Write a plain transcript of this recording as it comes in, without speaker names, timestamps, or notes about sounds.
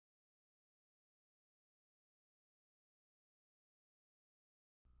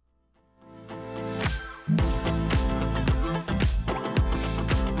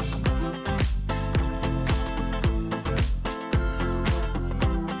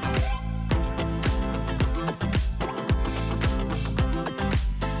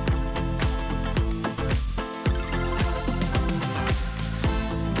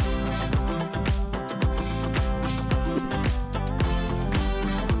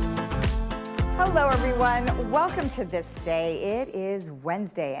Hello, everyone. Welcome to This Day. It is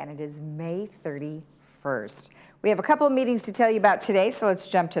Wednesday, and it is May 31st. We have a couple of meetings to tell you about today, so let's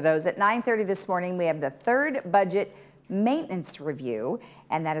jump to those. At 9:30 this morning, we have the third budget maintenance review,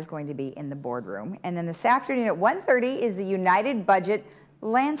 and that is going to be in the boardroom. And then this afternoon at 1:30 is the United Budget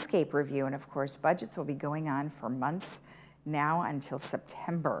Landscape Review. And of course, budgets will be going on for months now until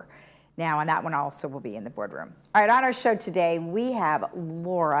September. Now, and that one also will be in the boardroom. All right, on our show today, we have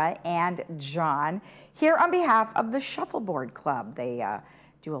Laura and John here on behalf of the Shuffleboard Club. They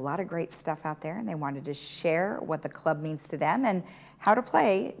do a lot of great stuff out there, and they wanted to share what the club means to them and how to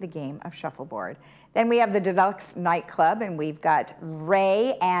play the game of shuffleboard. Then we have the Deluxe Nightclub, and we've got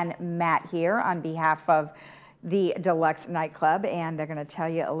Ray and Matt here on behalf of the Deluxe Nightclub, and they're going to tell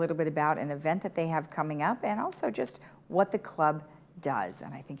you a little bit about an event that they have coming up and also just what the club does,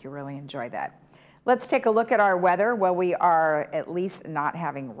 and I think you'll really enjoy that. Let's take a look at our weather. Well, we are at least not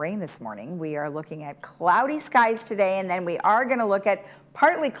having rain this morning. We are looking at cloudy skies today, and then we are going to look at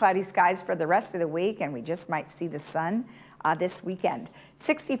partly cloudy skies for the rest of the week, and we just might see the sun this weekend.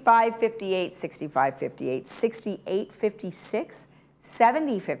 65, 58, 65, 58, 68, 56,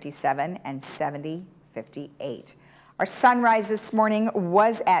 70, 57, and 70, 58. Our sunrise this morning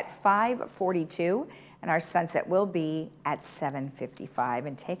was at 5:42. And our sunset will be at 7:55.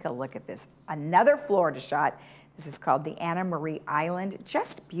 And take a look at this. Another Florida shot. This is called the Anna Marie Island.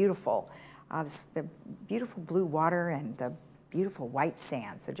 Just beautiful. The beautiful blue water and the beautiful white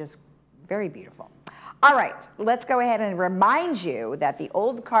sand. So just very beautiful. All right, let's go ahead and remind you that the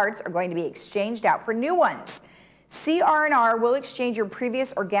old carts are going to be exchanged out for new ones. CR&R will exchange your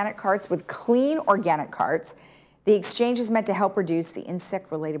previous organic carts with clean organic carts. The exchange is meant to help reduce the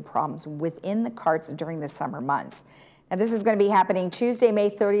insect-related problems within the carts during the summer months. Now, this is going to be happening Tuesday,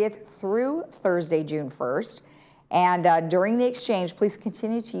 May 30th through Thursday, June 1st. And during the exchange, please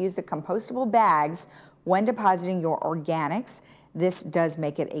continue to use the compostable bags when depositing your organics. This does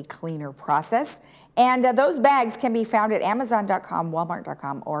make it a cleaner process. And those bags can be found at Amazon.com,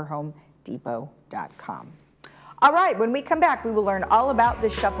 Walmart.com, or HomeDepot.com. All right, when we come back, we will learn all about the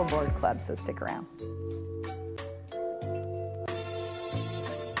Shuffleboard Club, so stick around.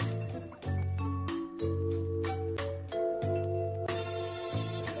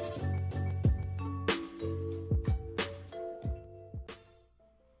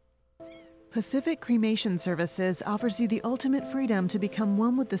 Pacific Cremation Services offers you the ultimate freedom to become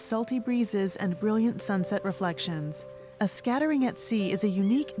one with the salty breezes and brilliant sunset reflections. A scattering at sea is a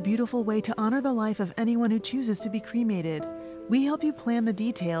unique, beautiful way to honor the life of anyone who chooses to be cremated. We help you plan the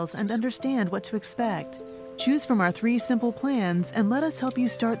details and understand what to expect. Choose from our 3 simple plans and let us help you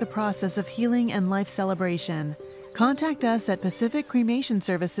start the process of healing and life celebration. Contact us at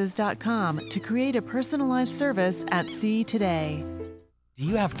pacificcremationservices.com to create a personalized service at sea today. Do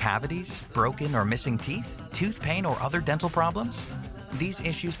you have cavities, broken or missing teeth, tooth pain, or other dental problems? These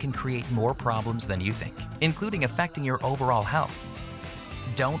issues can create more problems than you think, including affecting your overall health.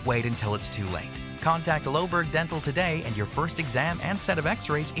 Don't wait until it's too late. Contact Loberg Dental today, and your first exam and set of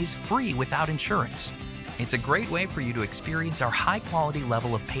x-rays is free without insurance. It's a great way for you to experience our high-quality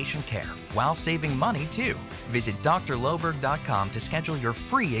level of patient care while saving money, too. Visit drloberg.com to schedule your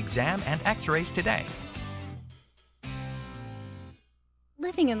free exam and x-rays today.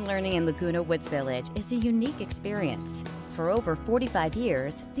 Living and learning in Laguna Woods Village is a unique experience. For over 45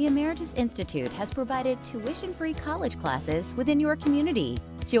 years, the Emeritus Institute has provided tuition-free college classes within your community.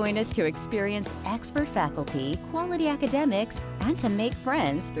 Join us to experience expert faculty, quality academics, and to make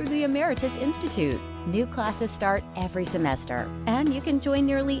friends through the Emeritus Institute. New classes start every semester, and you can join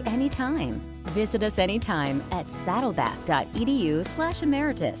nearly any time. Visit us anytime at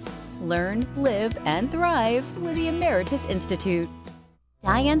saddleback.edu/emeritus. Learn, live, and thrive with the Emeritus Institute.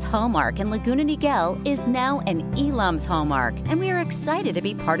 Diane's Hallmark in Laguna Niguel is now an Elam's Hallmark, and we are excited to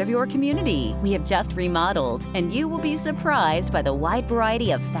be part of your community. We have just remodeled, and you will be surprised by the wide variety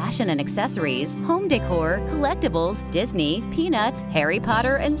of fashion and accessories, home decor, collectibles, Disney, Peanuts, Harry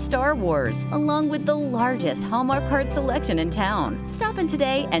Potter, and Star Wars, along with the largest Hallmark card selection in town. Stop in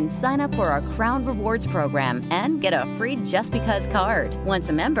today and sign up for our Crown Rewards program and get a free Just Because card. Once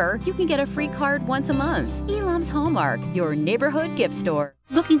a member, you can get a free card once a month. Elam's Hallmark, your neighborhood gift store.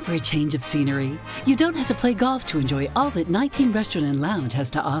 Looking for a change of scenery? You don't have to play golf to enjoy all that 19 Restaurant and Lounge has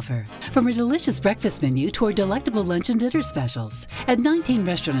to offer. From our delicious breakfast menu to our delectable lunch and dinner specials. At 19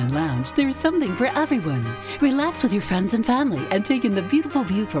 Restaurant and Lounge, there is something for everyone. Relax with your friends and family and take in the beautiful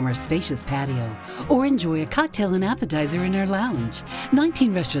view from our spacious patio. Or enjoy a cocktail and appetizer in our lounge.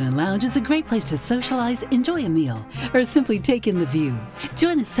 19 Restaurant and Lounge is a great place to socialize, enjoy a meal, or simply take in the view.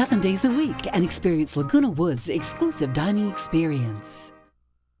 Join us 7 days a week and experience Laguna Woods' exclusive dining experience.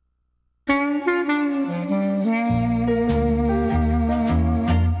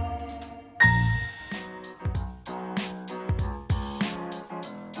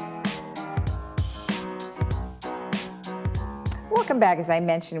 back, as I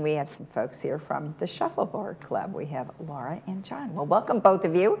mentioned, we have some folks here from the Shuffleboard Club. We have Laura and John. Well, welcome both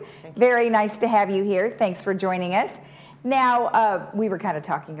of you. Very nice to have you here. Thanks for joining us. Now, we were kind of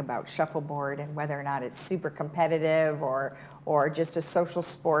talking about shuffleboard and whether or not it's super competitive or just a social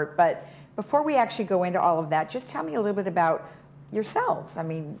sport. But before we actually go into all of that, just tell me a little bit about yourselves. I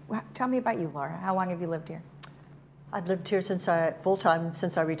mean, tell me about you, Laura. How long have you lived here? I've lived here full-time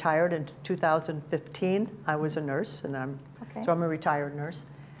since I retired in 2015. I was a nurse, and so I'm a retired nurse.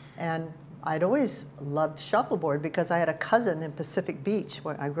 And I'd always loved shuffleboard because I had a cousin in Pacific Beach,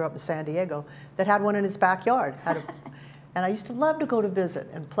 where I grew up in San Diego, that had one in his backyard. And I used to love to go to visit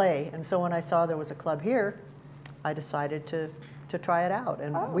and play. And so when I saw there was a club here, I decided to try it out.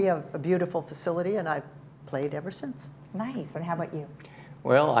 And we have a beautiful facility, and I've played ever since. Nice. And how about you?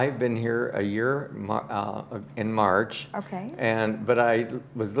 Well, I've been here a year in March. Okay. But I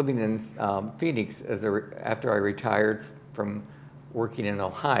was living in Phoenix after I retired from working in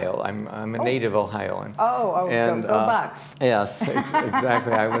Ohio. I'm a native Ohioan. And, go Bucks. Yes,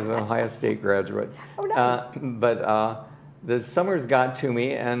 exactly. I was an Ohio State graduate. Oh, nice. But the summers got to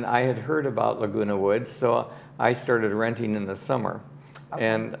me, and I had heard about Laguna Woods, so I started renting in the summer. Okay.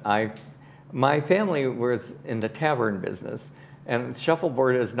 And my family was in the tavern business. And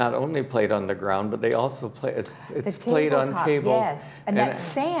shuffleboard is not only played on the ground, but they also play, it's played on tables. Yes, and that's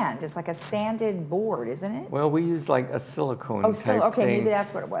sand. It's like a sanded board, isn't it? Well, we use like a silicone type okay, thing. maybe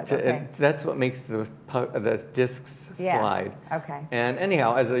that's what it was. Okay. That's what makes the discs slide. Okay. And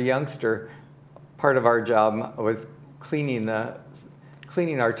anyhow, as a youngster, part of our job was cleaning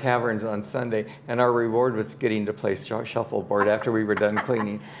our taverns on Sunday, and our reward was getting to play shuffleboard after we were done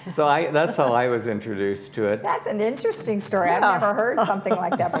cleaning. So that's how I was introduced to it. That's an interesting story. I've never heard something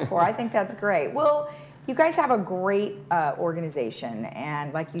like that before. I think that's great. Well, you guys have a great organization,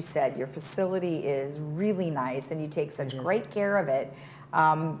 and like you said, your facility is really nice, and you take such great care of it.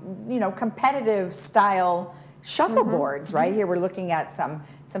 You know, competitive style shuffleboards, right? Here we're looking at some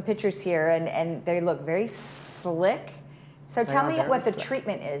pictures here, and they look very slick. So tell me what the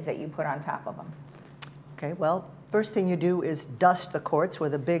treatment is that you put on top of them. Okay, well, first thing you do is dust the courts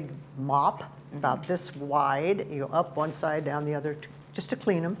with a big mop, about this wide. You go up one side, down the other, just to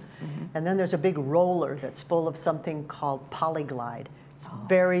clean them. And then there's a big roller that's full of something called Polyglide. It's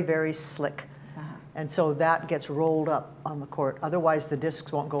very, very slick. And so that gets rolled up on the court. Otherwise, the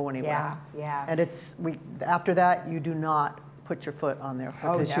discs won't go anywhere. Yeah. And after that, you do not put your foot on there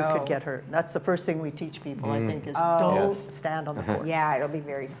because you could get hurt. That's the first thing we teach people, I think, is don't stand on the court. Yeah, it'll be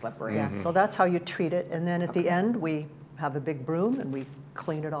very slippery. Yeah, so that's how you treat it. And then at the end, we have a big broom and we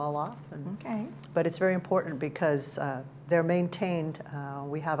clean it all off. But it's very important because they're maintained.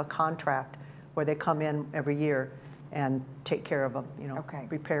 We have a contract where they come in every year and take care of them, you know,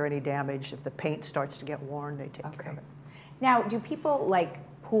 repair any damage. If the paint starts to get worn, they take care of it. Now, do people like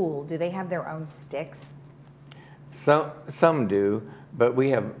pool? Do they have their own sticks? Some do, but we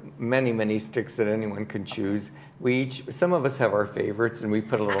have many, many sticks that anyone can choose. Some of us have our favorites, and we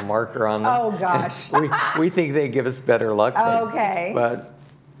put a little marker on them. Oh gosh! we think they give us better luck. But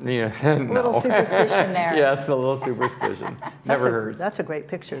you know, a little superstition there. Yes, a little superstition. Never hurts. That's a great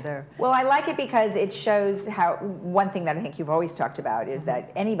picture there. Well, I like it because it shows how one thing that I think you've always talked about is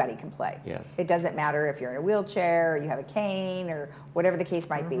that anybody can play. Yes. It doesn't matter if you're in a wheelchair, or you have a cane, or whatever the case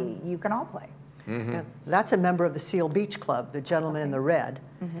might be. You can all play. Yes. That's a member of the Seal Beach Club, the gentleman in the red.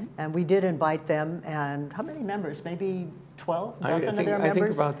 And we did invite them, and how many members? Maybe 12? I think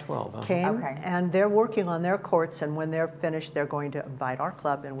about 12. Came, and they're working on their courts, and when they're finished, they're going to invite our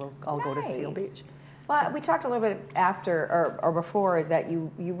club, and we'll all go to Seal Beach. Well, we talked a little bit after or before is that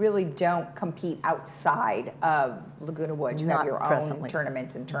you really don't compete outside of Laguna Woods. You have your own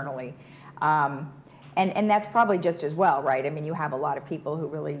tournaments internally. And that's probably just as well, right? I mean, you have a lot of people who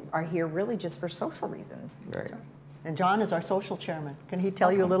really are here really just for social reasons. Right. And John is our social chairman. Can he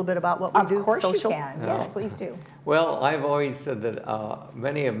tell you a little bit about what we do? Of course you can. Yes, please do. Well, I've always said that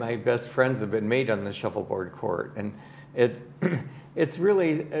many of my best friends have been made on the shuffleboard court. And it's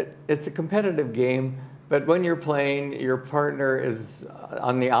really a competitive game, but when you're playing, your partner is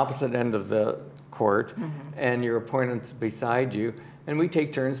on the opposite end of the court, and your opponent's beside you. And we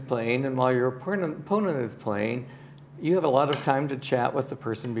take turns playing, and while your opponent is playing, you have a lot of time to chat with the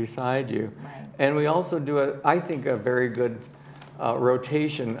person beside you. Right. And we also do, I think, a very good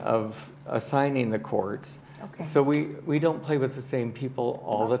rotation of assigning the courts. Okay. So we don't play with the same people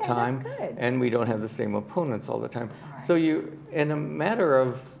all the time, that's good. and we don't have the same opponents all the time. So you, in a matter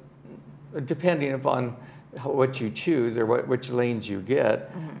of, depending upon what you choose or which lanes you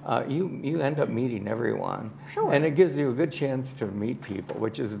get, you end up meeting everyone. Sure. And it gives you a good chance to meet people,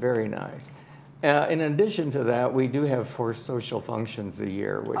 which is very nice. In addition to that, we do have 4 social functions a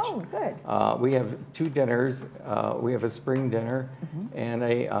year. Which, oh, good. We have 2 dinners. We have a spring dinner and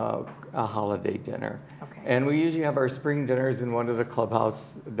a holiday dinner. Okay. And we usually have our spring dinners in one of the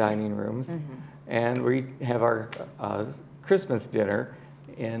clubhouse dining rooms. And we have our Christmas dinner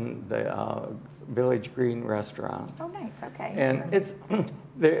in the Village Green restaurant. Oh, nice. Okay. And it's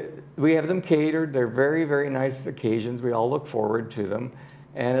we have them catered. They're very, very nice occasions. We all look forward to them.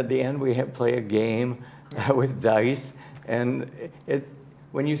 And at the end, we play a game with dice. And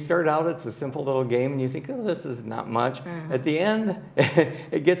when you start out, it's a simple little game, and you think, oh, this is not much. At the end,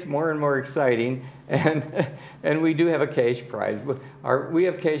 it gets more and more exciting. And we do have a cash prize. We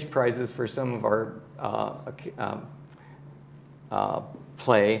have cash prizes for some of our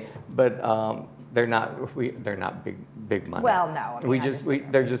play, but they're not big money. Well, no. I mean,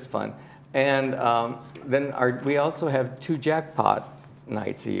 they're just fun. And then we also have 2 jackpot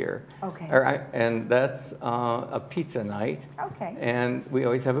nights a year. Okay. And that's a pizza night. Okay. And we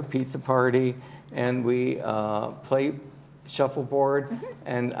always have a pizza party, and we play shuffleboard.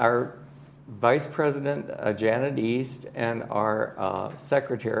 And our vice president, Janet East, and our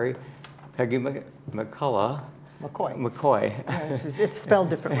secretary, Peggy McCoy. It's spelled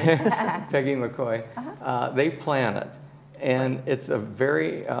differently. Peggy McCoy. They plan it, and it's a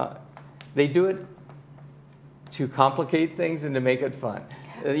very. They do it to complicate things and to make it fun.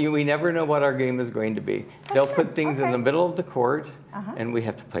 We never know what our game is going to be. They'll put things in the middle of the court, and we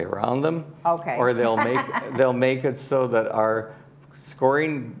have to play around them. Okay. Or they'll make it so that our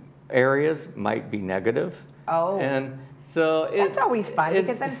scoring areas might be negative. Oh. And so that's always fun,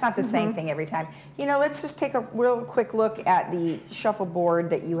 because then it's not the same thing every time. You know, let's just take a real quick look at the shuffleboard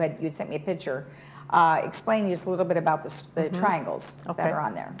that you sent me a picture. Explain just a little bit about the triangles that are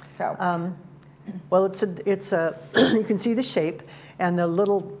on there. So. Well, it's a you can see the shape, and the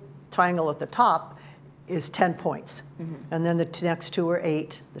little triangle at the top is 10 points. And then the next 2 are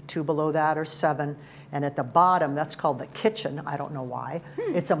 8, the 2 below that are 7, and at the bottom, that's called the kitchen, I don't know why,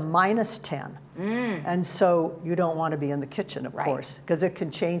 it's a -10. And so you don't want to be in the kitchen, of course, because it can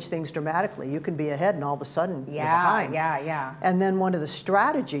change things dramatically. You can be ahead and all of a sudden you're behind. Yeah. And then one of the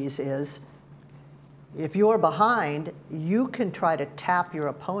strategies is, if you're behind, you can try to tap your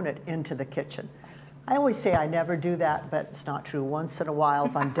opponent into the kitchen. I always say I never do that, but it's not true. Once in a while,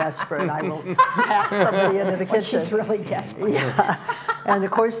 if I'm desperate, I will tap somebody into the kitchen. She's really desperate. Yeah. And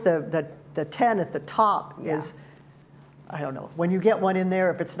of course, the 10 at the top is, I don't know, when you get one in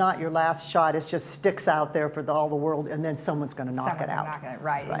there, if it's not your last shot, it just sticks out there for all the world, and then someone's going to knock it out.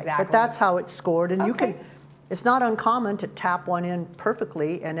 Right, exactly. But that's how it's scored, and you can. It's not uncommon to tap one in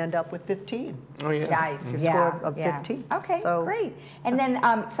perfectly and end up with 15. Oh, yeah. Nice. Score of 15. Okay, so, great. And then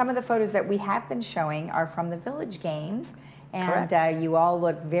some of the photos that we have been showing are from the Village Games. And you all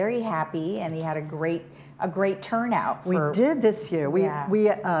look very happy, and you had a great turnout. We did this year. We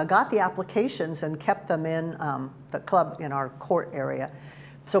got the applications and kept them in the club in our court area,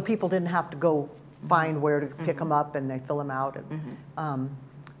 so people didn't have to go find where to pick them up, and they fill them out.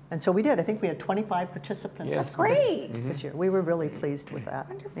 And so we did. I think we had 25 participants. That's great. This year. We were really pleased with that.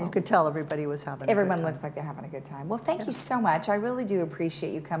 Wonderful. And you could tell everybody was having a good Everyone time. looks like they're having a good time. Well, thank you so much. I really do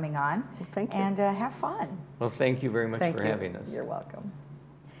appreciate you coming on. Well, thank you. And have fun. Well, thank you very much for having us. You're welcome.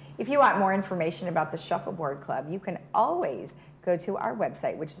 If you want more information about the Shuffleboard Club, you can always go to our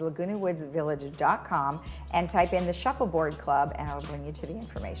website, which is lagunawoodsvillage.com, and type in the Shuffleboard Club, and it'll bring you to the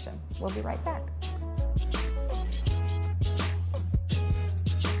information. We'll be right back.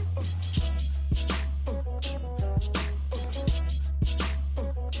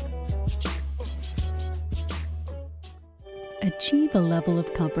 Achieve a level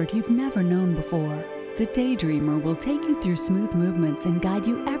of comfort you've never known before. The Daydreamer will take you through smooth movements and guide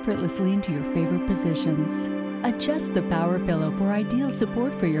you effortlessly into your favorite positions. Adjust the power pillow for ideal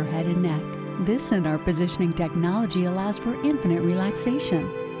support for your head and neck. This and our positioning technology allows for infinite relaxation.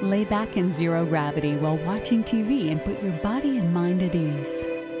 Lay back in zero gravity while watching TV and put your body and mind at ease.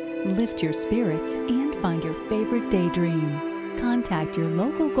 Lift your spirits and find your favorite daydream. Contact your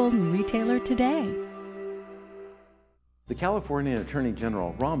local Golden retailer today. The California Attorney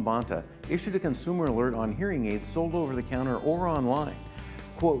General, Ron Bonta, issued a consumer alert on hearing aids sold over the counter or online.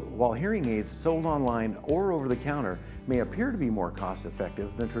 Quote, while hearing aids sold online or over the counter may appear to be more cost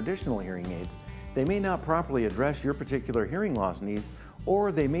effective than traditional hearing aids, they may not properly address your particular hearing loss needs,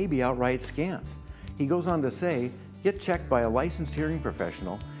 or they may be outright scams. He goes on to say, get checked by a licensed hearing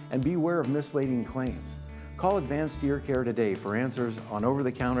professional and beware of misleading claims. Call Advanced Ear Care today for answers on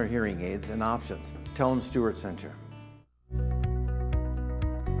over-the-counter hearing aids and options. Tell them Stuart sent you.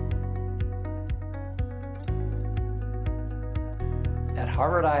 At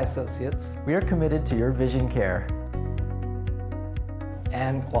Harvard Eye Associates, we are committed to your vision care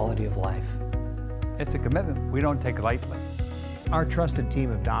and quality of life. It's a commitment we don't take lightly. Our trusted team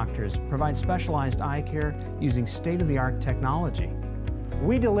of doctors provides specialized eye care using state-of-the-art technology.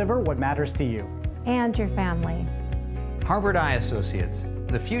 We deliver what matters to you and your family. Harvard Eye Associates,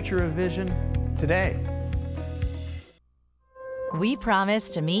 the future of vision today. We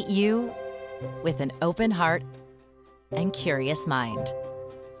promise to meet you with an open heart and curious mind.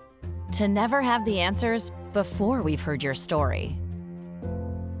 To never have the answers before we've heard your story.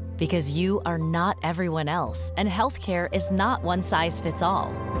 Because you are not everyone else, and healthcare is not one size fits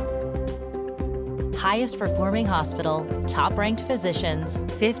all. Highest performing hospital, top ranked physicians,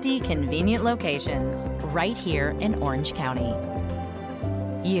 50 convenient locations, right here in Orange County.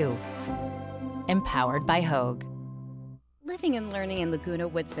 You, empowered by Hoag. Living and learning in Laguna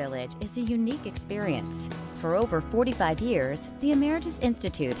Woods Village is a unique experience. For over 45 years, the Emeritus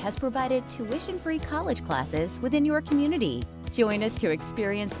Institute has provided tuition-free college classes within your community. Join us to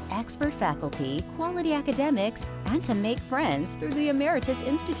experience expert faculty, quality academics, and to make friends through the Emeritus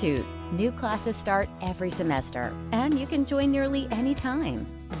Institute. New classes start every semester, and you can join nearly any time.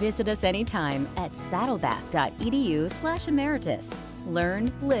 Visit us anytime at saddleback.edu/emeritus.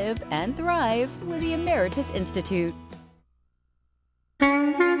 Learn, live, and thrive with the Emeritus Institute.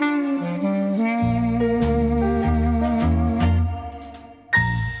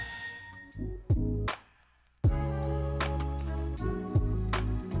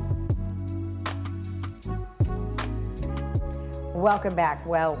 Welcome back.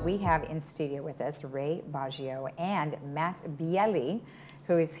 Well, we have in studio with us Ray Baggio and Matt Bielli,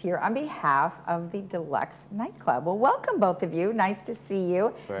 who is here on behalf of the Deluxe Nightclub. Well, welcome both of you. Nice to see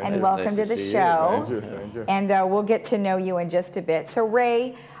you. And welcome to the show. Thank you. And we'll get to know you in just a bit. So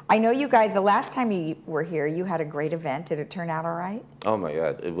Ray, I know you guys, the last time you were here, you had a great event. Did it turn out all right? Oh my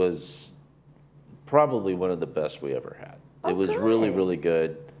God, it was probably one of the best we ever had. It was really, really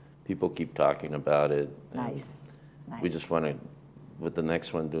good. People keep talking about it. Nice. We just want to, with the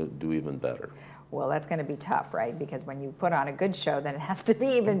next one, do even better. Well, that's going to be tough, right? Because when you put on a good show, then it has to be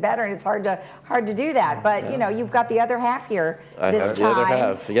even better, and it's hard to do that. But you know, you've got the other half here this time, the other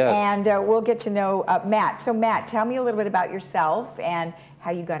half, yes. And we'll get to know Matt. So, Matt, tell me a little bit about yourself and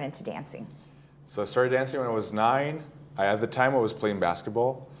how you got into dancing. So I started dancing when I was 9. At the time, I was playing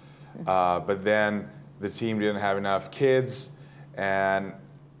basketball, but then the team didn't have enough kids, and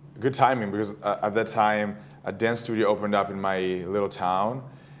good timing because at that time, a dance studio opened up in my little town,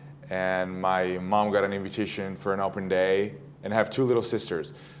 and my mom got an invitation for an open day, and I have 2 little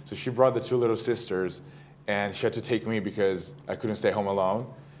sisters. So she brought the 2 little sisters, and she had to take me because I couldn't stay home alone,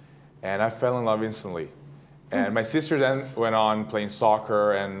 and I fell in love instantly. And my sisters then went on playing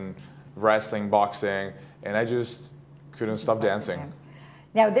soccer and wrestling, boxing, and I just couldn't stop dancing.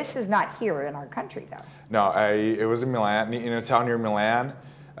 Now, this is not here in our country, though. No, it was in Milan, in a town near Milan.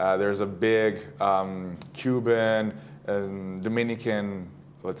 There's a big Cuban, Dominican,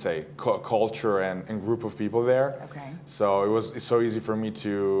 let's say, culture and group of people there. Okay. So it's so easy for me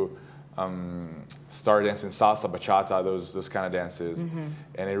to start dancing salsa, bachata, those kind of dances. Mm-hmm.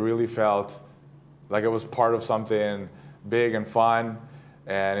 And it really felt like it was part of something big and fun,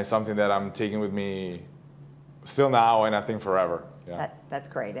 and it's something that I'm taking with me still now and I think forever. Yeah. That's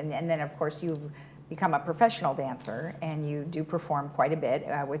great. And then, of course, you've become a professional dancer, and you do perform quite a bit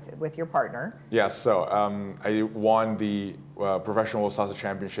with your partner. Yes, so I won the Professional Salsa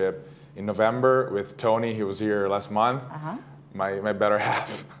Championship in November with Tony. He was here last month, my better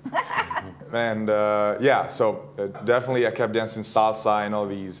half. And yeah, so definitely I kept dancing salsa and all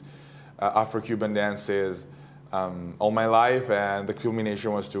these Afro-Cuban dances all my life, and the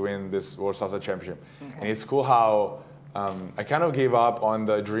culmination was to win this World Salsa Championship. Okay. And it's cool how I kind of gave up on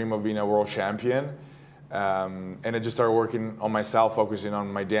the dream of being a world champion, and I just started working on myself, focusing on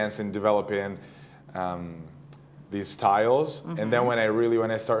my dancing, developing these styles. Mm-hmm. And then when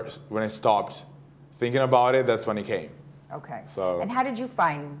I stopped thinking about it, that's when it came. Okay. So. And how did you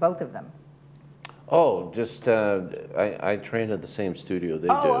find both of them? Oh, just I train at the same studio they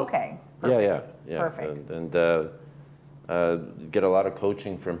do. Oh, okay. Perfect. Yeah. Perfect. And get a lot of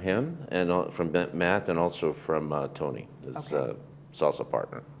coaching from him and from Matt, and also from Tony, his salsa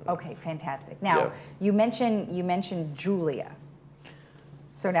partner. Okay, fantastic. Now you mentioned Julia.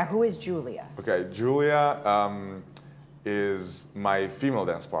 So now who is Julia? Okay, Julia is my female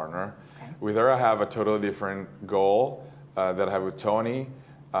dance partner. Okay. With her, I have a totally different goal that I have with Tony.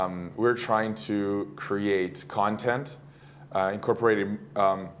 We're trying to create content, incorporating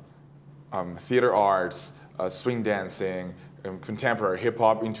theater arts, swing dancing, contemporary hip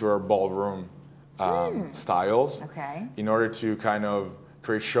hop into our ballroom styles. Okay. In order to kind of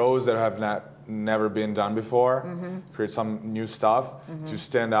create shows that have never been done before, create some new stuff to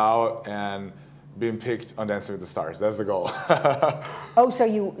stand out and being picked on Dancing with the Stars. That's the goal. Oh, so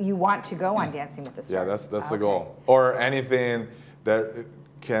you want to go on Dancing with the Stars? Yeah, that's the goal. Or anything that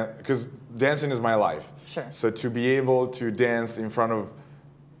can, because dancing is my life. Sure. So to be able to dance in front of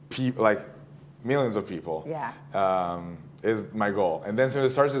people, like millions of people, is my goal. And Dancing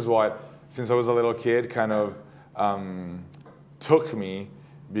with the Stars is what, since I was a little kid, kind of took me,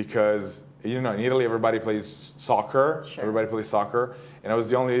 because in Italy everybody plays soccer. Sure. Everybody plays soccer, and I was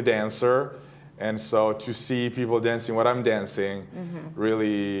the only dancer. And so to see people dancing what I'm dancing,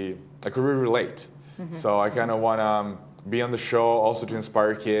 really, I could really relate. So I kind of want to be on the show also to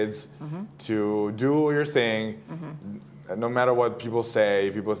inspire kids to do your thing. No matter what people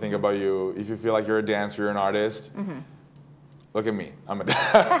say, people think about you. If you feel like you're a dancer, you're an artist, look at me. I'm a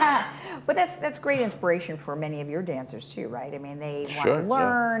dancer. But that's great inspiration for many of your dancers too, right? I mean, they want to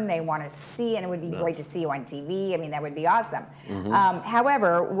learn, they want to see, and it would be great to see you on TV. I mean, that would be awesome.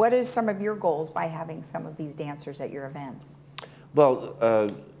 However, what are some of your goals by having some of these dancers at your events? Well,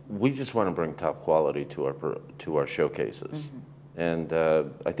 we just want to bring top quality to our showcases. And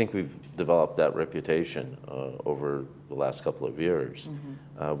I think we've developed that reputation over the last couple of years.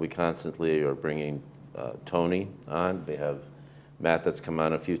 We constantly are bringing Tony on. We have Matt that's come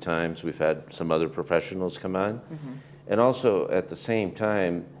on a few times. We've had some other professionals come on. And also at the same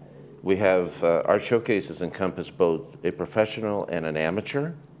time, we have our showcases encompass both a professional and an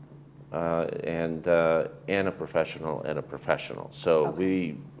amateur, and a professional and a professional. So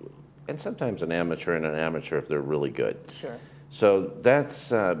and sometimes an amateur and an amateur if they're really good. Sure. So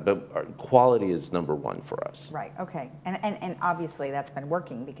that's, but our quality is number one for us. Right, okay. And obviously that's been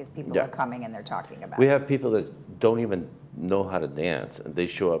working because people are coming and they're talking about it. We have people that don't even know how to dance, and they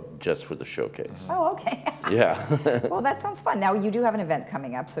show up just for the showcase. Oh, okay. Yeah. Well, that sounds fun. Now, you do have an event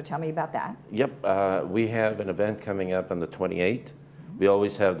coming up, so tell me about that. Yep, we have an event coming up on the 28th. We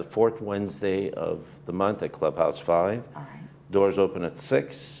always have the fourth Wednesday of the month at Clubhouse 5. All right. Doors open at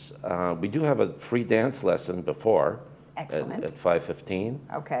 6. We do have a free dance lesson before. Excellent. At 5:15.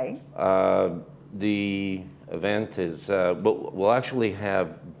 Okay. The event is, we'll actually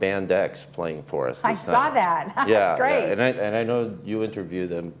have Band X playing for us this I saw that. That's great. Yeah, and I know you interview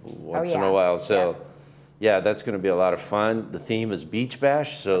them once in a while, so yeah, that's going to be a lot of fun. The theme is Beach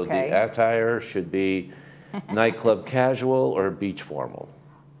Bash, so the attire should be nightclub casual or beach formal.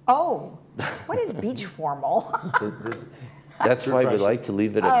 Oh, what is beach formal? That's why we like to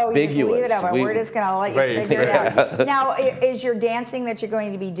leave it ambiguous. You just leave it open. We're just going to let you figure it out. Now, is your dancing that you're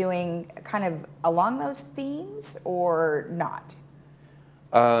going to be doing kind of along those themes or not?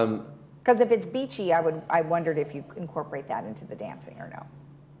 Because if it's beachy, I wondered if you incorporate that into the dancing or no.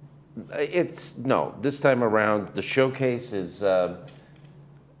 No. This time around, the showcase is. I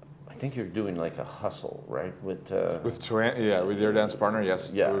think you're doing like a hustle, right? With your dance partner.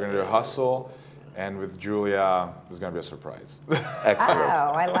 Yes. Yeah. We're going to do a hustle. And with Julia, it's going to be a surprise. Excellent.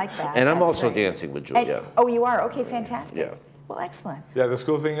 Oh, I like that. And I'm also dancing with Julia. Oh, you are? Okay, fantastic. Yeah. Well, excellent. Yeah, the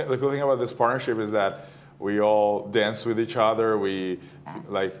cool thing about this partnership is that we all dance with each other. We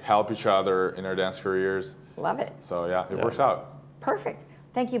help each other in our dance careers. Love it. So yeah, it works out. Perfect.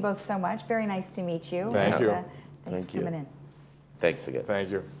 Thank you both so much. Very nice to meet you. Thank you. Thanks for coming in. Thanks again. Thank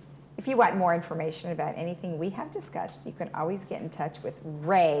you. If you want more information about anything we have discussed, you can always get in touch with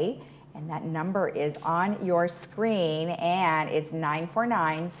Ray. And that number is on your screen, and it's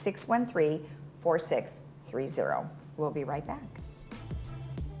 949-613-4630. We'll be right back.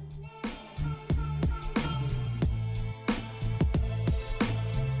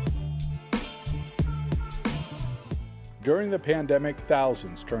 During the pandemic,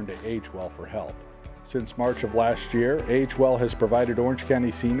 thousands turned to AgeWell for help. Since March of last year, AgeWell has provided Orange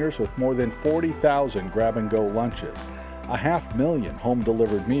County seniors with more than 40,000 grab-and-go lunches, 500,000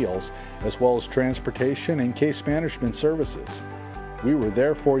 home-delivered meals, as well as transportation and case management services. We were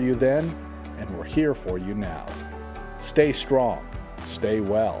there for you then, and we're here for you now. Stay strong. Stay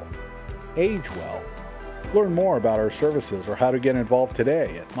well. Age well. Learn more about our services or how to get involved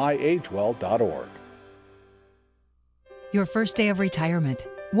today at myagewell.org. Your first day of retirement.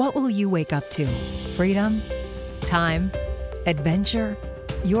 What will you wake up to? Freedom? Time? Adventure?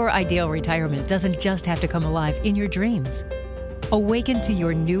 Your ideal retirement doesn't just have to come alive in your dreams. Awaken to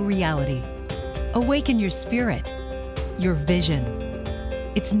your new reality. Awaken your spirit, your vision.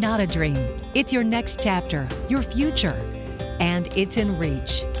 It's not a dream. It's your next chapter, your future, and it's in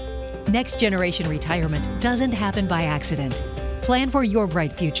reach. Next generation retirement doesn't happen by accident. Plan for your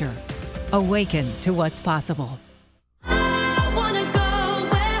bright future. Awaken to what's possible.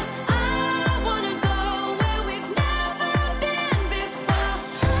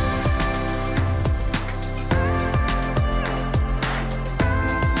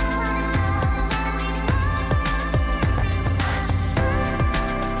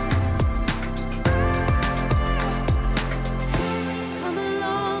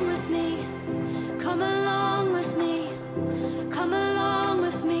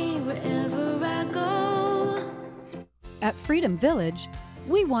 At Freedom Village,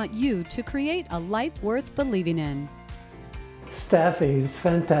 we want you to create a life worth believing in. Staffing is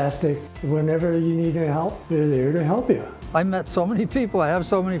fantastic. Whenever you need help, they're there to help you. I met so many people. I have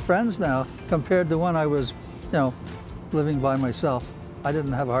so many friends now compared to when I was, living by myself. I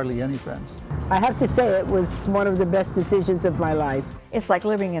didn't have hardly any friends. I have to say it was one of the best decisions of my life. It's like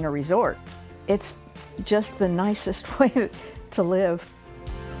living in a resort. It's just the nicest way to live.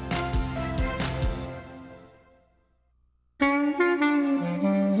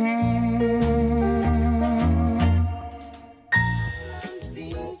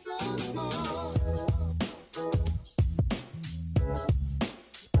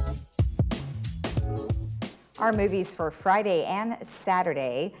 Our movies for Friday and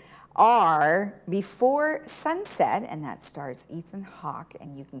Saturday are Before Sunset, and that stars Ethan Hawke,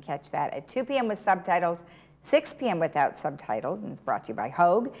 and you can catch that at 2 p.m. with subtitles, 6 p.m. without subtitles, and it's brought to you by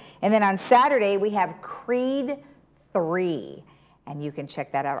Hogue. And then on Saturday, we have Creed 3, and you can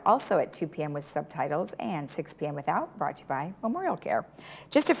check that out also at 2 p.m. with subtitles and 6 p.m. without, brought to you by Memorial Care.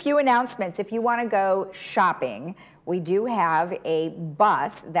 Just a few announcements. If you want to go shopping, we do have a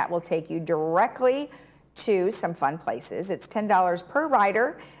bus that will take you directly to some fun places. It's $10 per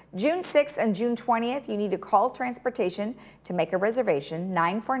rider. June 6th and June 20th, you need to call transportation to make a reservation,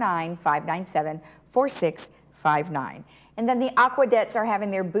 949-597-4659. And then the Aquadettes are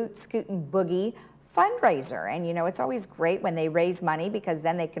having their Boot Scootin' Boogie fundraiser. And it's always great when they raise money because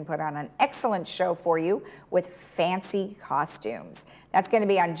then they can put on an excellent show for you with fancy costumes. That's going to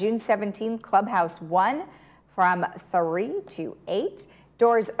be on June 17th, Clubhouse 1 from 3 to 8.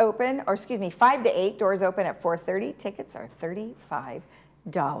 Doors open, 5 to 8. Doors open at 4:30. Tickets are $35.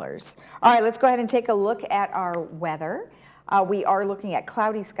 All right, let's go ahead and take a look at our weather. We are looking at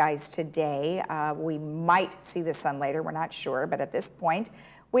cloudy skies today. We might see the sun later. We're not sure, but at this point,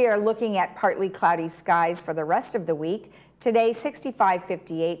 we are looking at partly cloudy skies for the rest of the week. Today,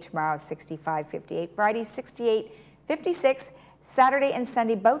 65-58. Tomorrow, 65-58. Friday, 68-56. Saturday and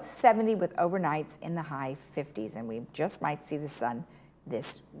Sunday, both 70 with overnights in the high 50s, and we just might see the sun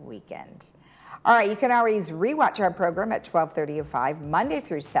this weekend. All right, you can always rewatch our program at 12:30 to 5, Monday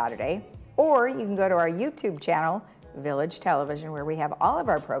through Saturday, or you can go to our YouTube channel, Village Television, where we have all of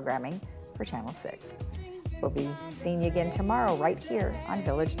our programming for Channel 6. We'll be seeing you again tomorrow right here on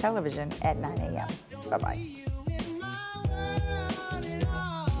Village Television at 9 a.m. Bye-bye.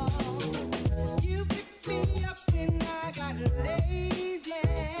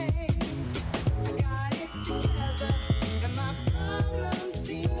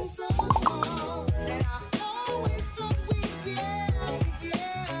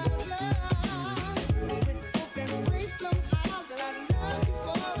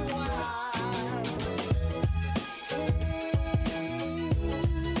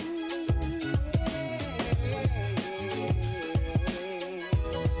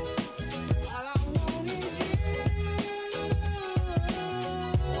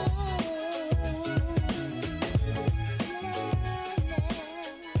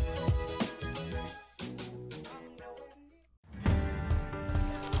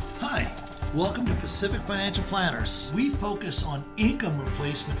 Welcome to Pacific Financial Planners. We focus on income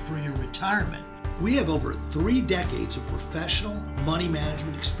replacement for your retirement. We have over 3 decades of professional money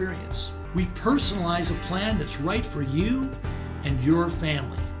management experience. We personalize a plan that's right for you and your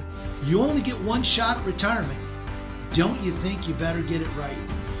family. You only get one shot at retirement. Don't you think you better get it right?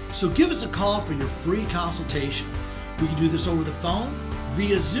 So give us a call for your free consultation. We can do this over the phone,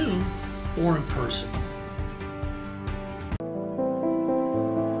 via Zoom, or in person.